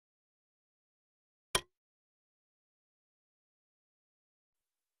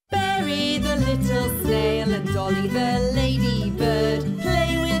Berry the little snail and Dolly the ladybird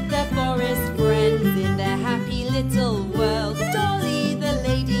play with their forest friends in their happy little world. Dolly the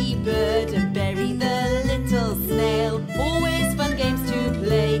ladybird and Berry the little snail, always fun games to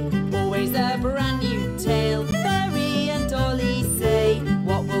play, always a brand new tale. Berry and Dolly say,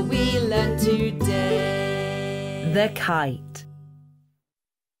 what will we learn today? The Kite.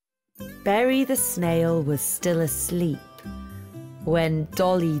 Berry the snail was still asleep when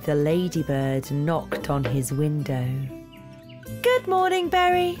Dolly the ladybird knocked on his window. "Good morning,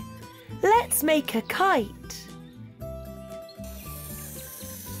 Berry. Let's make a kite."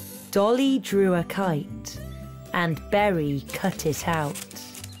 Dolly drew a kite and Berry cut it out.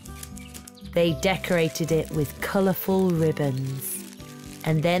 They decorated it with colourful ribbons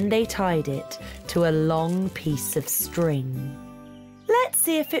and then they tied it to a long piece of string. "Let's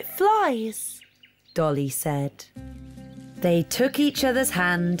see if it flies," Dolly said. They took each other's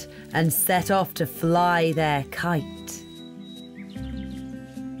hand and set off to fly their kite.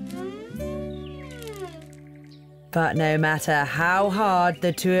 But no matter how hard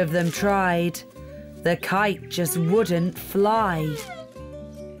the two of them tried, the kite just wouldn't fly.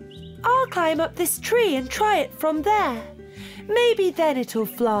 "I'll climb up this tree and try it from there. Maybe then it'll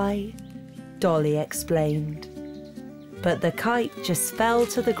fly," Dolly explained. But the kite just fell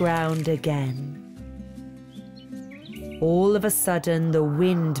to the ground again. All of a sudden, the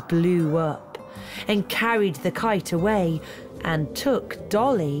wind blew up and carried the kite away and took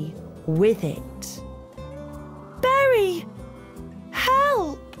Dolly with it. "Berry!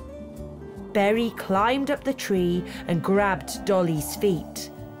 Help!" Berry climbed up the tree and grabbed Dolly's feet,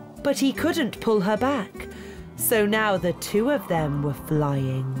 but he couldn't pull her back, so now the two of them were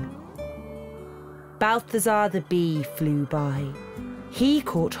flying. Balthazar the bee flew by. He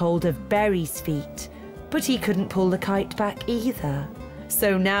caught hold of Berry's feet, but he couldn't pull the kite back either,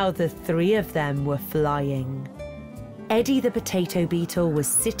 so now the three of them were flying. Eddie the potato beetle was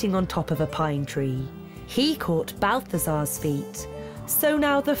sitting on top of a pine tree. He caught Balthazar's feet, so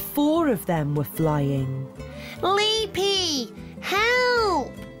now the four of them were flying. "Leapy,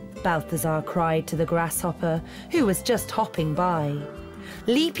 help!" Balthazar cried to the grasshopper, who was just hopping by.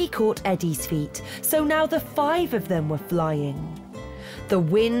 Leapy caught Eddie's feet, so now the five of them were flying. The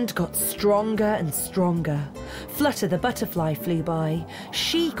wind got stronger and stronger. Flutter the butterfly flew by.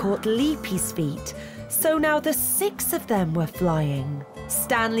 She caught Leapy's feet, so now the six of them were flying.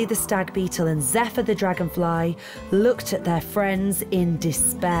 Stanley the stag beetle and Zephyr the dragonfly looked at their friends in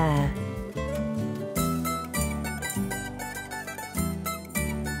despair.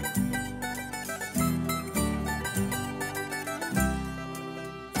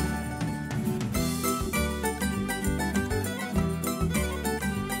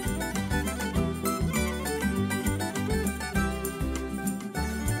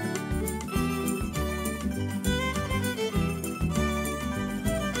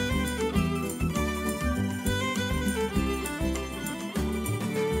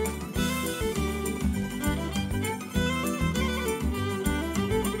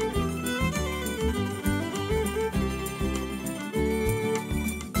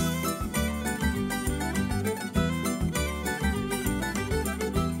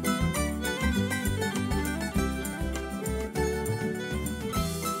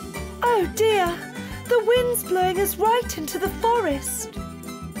 "Oh dear, the wind's blowing us right into the forest."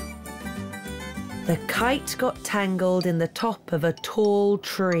 The kite got tangled in the top of a tall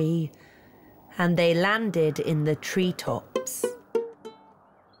tree and they landed in the treetops.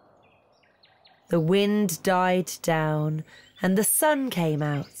 The wind died down and the sun came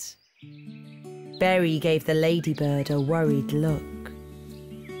out. Berry gave the ladybird a worried look.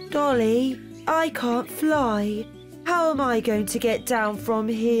 "Dolly, I can't fly. How am I going to get down from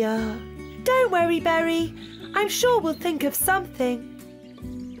here?" "Don't worry, Berry. I'm sure we'll think of something."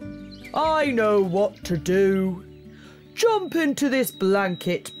 "I know what to do. Jump into this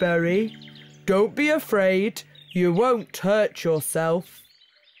blanket, Berry. Don't be afraid. You won't hurt yourself."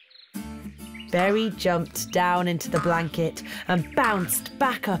 Berry jumped down into the blanket and bounced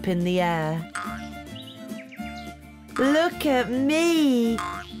back up in the air. "Look at me.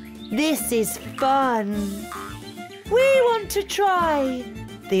 This is fun." "We want to try,"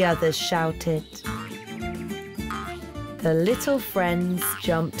 the others shouted. The little friends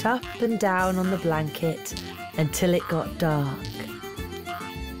jumped up and down on the blanket until it got dark.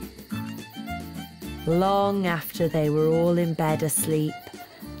 Long after they were all in bed asleep,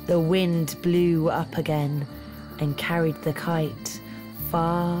 the wind blew up again and carried the kite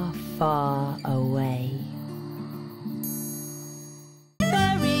far, far away.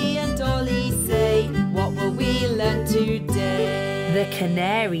 Berry and Dolly say, what will we learn today? The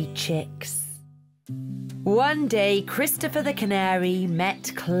Canary Chicks. One day, Christopher the Canary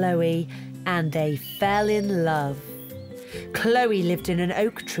met Chloe and they fell in love. Chloe lived in an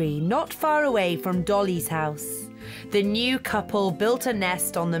oak tree not far away from Dolly's house. The new couple built a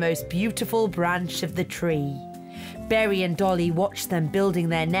nest on the most beautiful branch of the tree. Berry and Dolly watched them building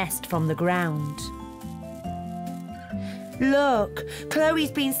their nest from the ground. Look,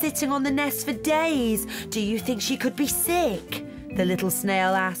 Chloe's been sitting on the nest for days. Do you think she could be sick? The little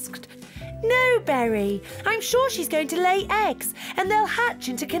snail asked. No, Berry. I'm sure she's going to lay eggs and they'll hatch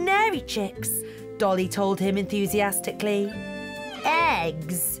into canary chicks, Dolly told him enthusiastically.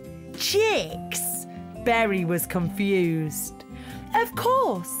 Eggs? Chicks? Berry was confused. Of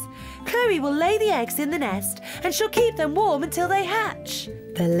course. Chloe will lay the eggs in the nest and she'll keep them warm until they hatch,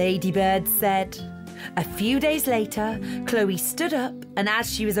 the ladybird said. A few days later, Chloe stood up and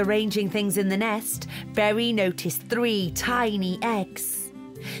as she was arranging things in the nest, Berry noticed 3 tiny eggs.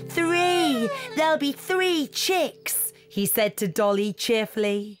 3! There'll be 3 chicks, he said to Dolly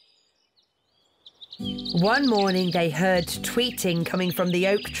cheerfully. One morning they heard tweeting coming from the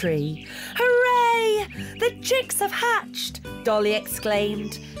oak tree. Hooray! The chicks have hatched, Dolly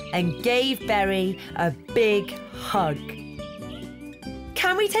exclaimed and gave Berry a big hug.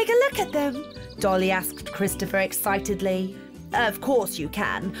 Can we take a look at them? Dolly asked Christopher excitedly. Of course you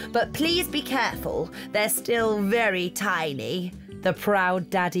can, but please be careful. They're still very tiny, the proud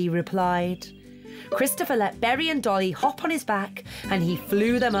daddy replied. Christopher let Berry and Dolly hop on his back and he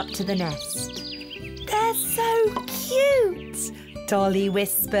flew them up to the nest. They're so cute, Dolly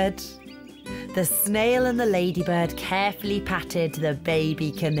whispered. The snail and the ladybird carefully patted the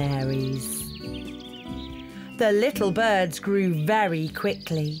baby canaries. The little birds grew very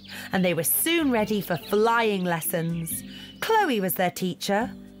quickly and they were soon ready for flying lessons. Chloe was their teacher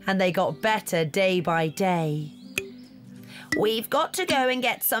and they got better day by day. We've got to go and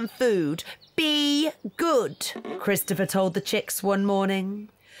get some food. Be good, Christopher told the chicks one morning.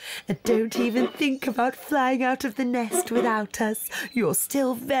 And don't even think about flying out of the nest without us. You're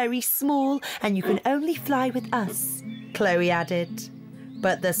still very small and you can only fly with us, Chloe added.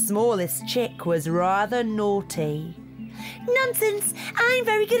 But the smallest chick was rather naughty. Nonsense! I'm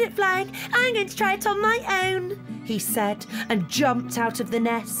very good at flying. I'm going to try it on my own, he said and jumped out of the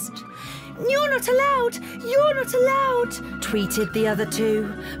nest. You're not allowed! You're not allowed! Tweeted the other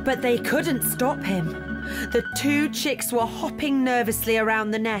 2, but they couldn't stop him. The 2 chicks were hopping nervously around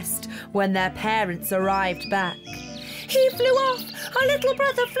the nest when their parents arrived back. He flew off! Our little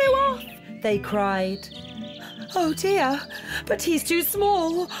brother flew off! They cried. Oh dear, but he's too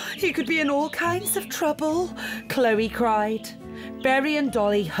small. He could be in all kinds of trouble, Chloe cried. Berry and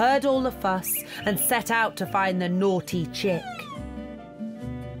Dolly heard all the fuss and set out to find the naughty chick.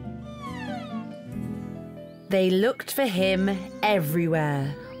 They looked for him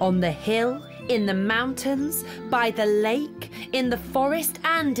everywhere, on the hill, in the mountains, by the lake, in the forest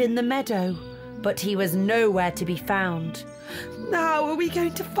and in the meadow, but he was nowhere to be found. How are we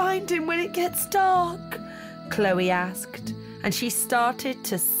going to find him when it gets dark? Chloe asked, and she started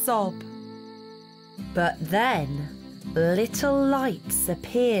to sob. But then, little lights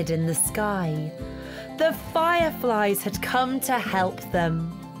appeared in the sky. The fireflies had come to help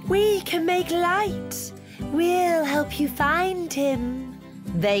them. We can make light. We'll help you find him,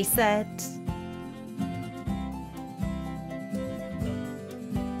 they said.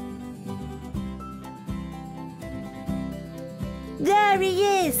 There he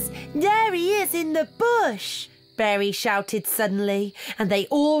is! There he is in the bush! Berry shouted suddenly, and they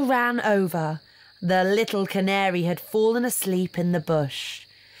all ran over. The little canary had fallen asleep in the bush.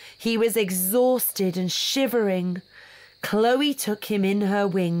 He was exhausted and shivering. Chloe took him in her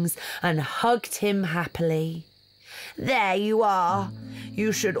wings and hugged him happily. There you are.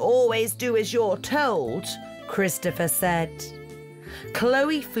 You should always do as you're told, Christopher said.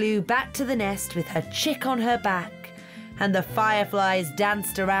 Chloe flew back to the nest with her chick on her back, and the fireflies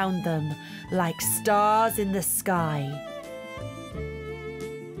danced around them like stars in the sky.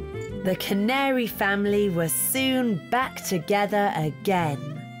 The canary family was soon back together again.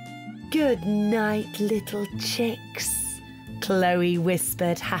 Good night, little chicks, Chloe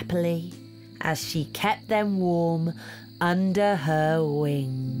whispered happily as she kept them warm under her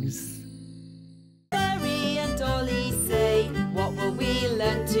wings. Berry and Dolly say, what will we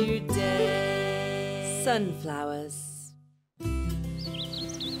learn today? Sunflowers.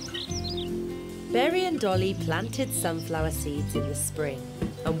 Berry and Dolly planted sunflower seeds in the spring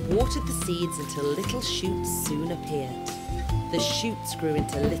and watered the seeds until little shoots soon appeared. The shoots grew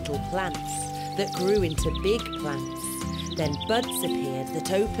into little plants that grew into big plants. Then buds appeared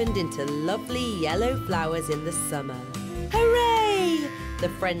that opened into lovely yellow flowers in the summer. Hooray! the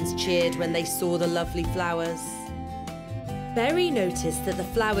friends cheered when they saw the lovely flowers. Berry noticed that the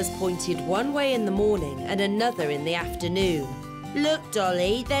flowers pointed one way in the morning and another in the afternoon. Look,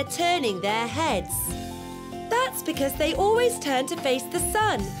 Dolly, they're turning their heads. That's because they always turn to face the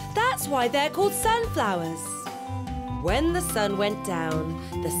sun. That's why they're called sunflowers. When the sun went down,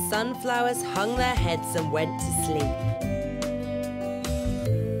 the sunflowers hung their heads and went to sleep.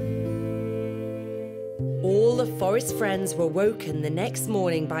 All the forest friends were woken the next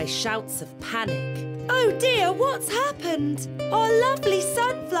morning by shouts of panic. Oh dear, what's happened? Our lovely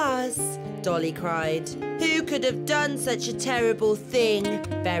sunflowers, Dolly cried. Who could have done such a terrible thing?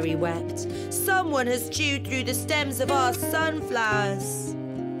 Berry wept. Someone has chewed through the stems of our sunflowers.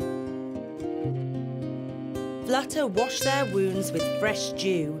 Flutter washed their wounds with fresh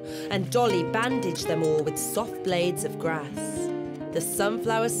dew, and Dolly bandaged them all with soft blades of grass. The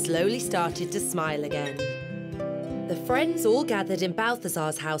sunflowers slowly started to smile again. The friends all gathered in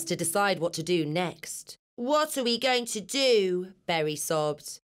Balthazar's house to decide what to do next. What are we going to do? Berry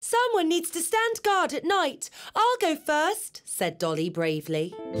sobbed. Someone needs to stand guard at night. I'll go first, said Dolly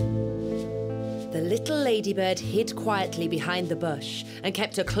bravely. The little ladybird hid quietly behind the bush and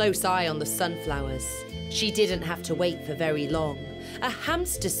kept a close eye on the sunflowers. She didn't have to wait for very long. A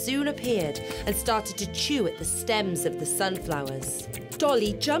hamster soon appeared and started to chew at the stems of the sunflowers.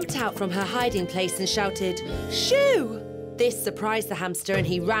 Dolly jumped out from her hiding place and shouted, "Shoo!" This surprised the hamster and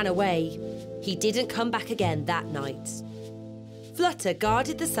he ran away. He didn't come back again that night. Flutter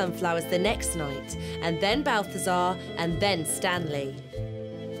guarded the sunflowers the next night, and then Balthazar, and then Stanley.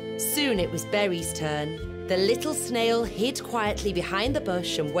 Soon it was Berry's turn. The little snail hid quietly behind the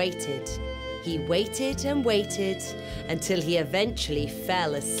bush and waited. He waited and waited until he eventually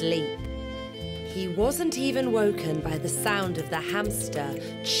fell asleep. He wasn't even woken by the sound of the hamster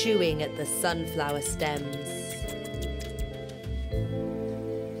chewing at the sunflower stems.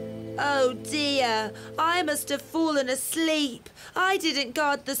 Oh dear, I must have fallen asleep. I didn't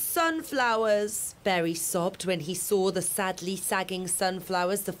guard the sunflowers, Berry sobbed when he saw the sadly sagging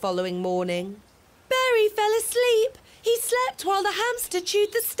sunflowers the following morning. Berry fell asleep. He slept while the hamster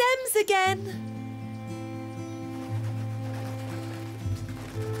chewed the stems again.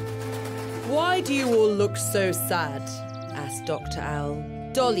 Why do you all look so sad? Asked Dr. Owl.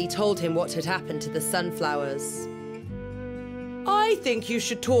 Dolly told him what had happened to the sunflowers. I think you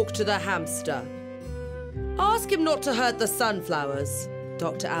should talk to the hamster. Ask him not to hurt the sunflowers,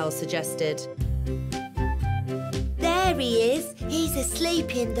 Dr. Owl suggested. There he is. He's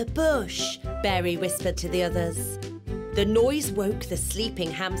asleep in the bush, Berry whispered to the others. The noise woke the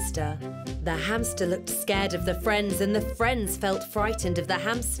sleeping hamster. The hamster looked scared of the friends and the friends felt frightened of the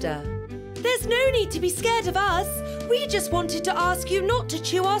hamster. There's no need to be scared of us. We just wanted to ask you not to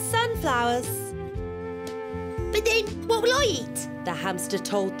chew our sunflowers. But then what will I eat? The hamster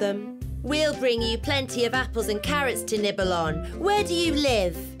told them. We'll bring you plenty of apples and carrots to nibble on. Where do you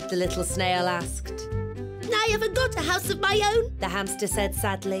live? The little snail asked. I haven't got a house of my own, the hamster said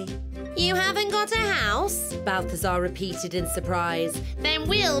sadly. You haven't got a house? Balthazar repeated in surprise. Then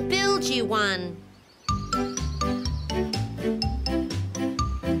we'll build you one.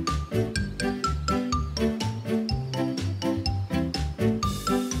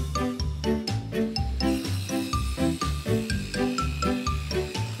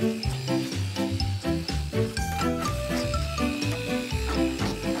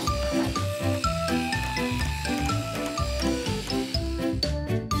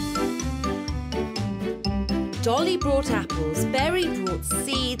 Dolly brought apples, Berry brought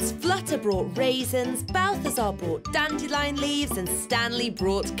seeds, Flutter brought raisins, Balthazar brought dandelion leaves and Stanley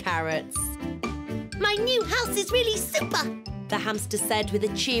brought carrots. My new house is really super, the hamster said with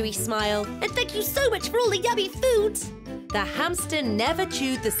a cheery smile. And thank you so much for all the yummy food. The hamster never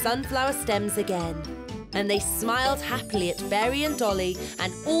chewed the sunflower stems again, and they smiled happily at Berry and Dolly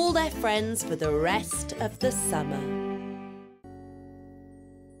and all their friends for the rest of the summer.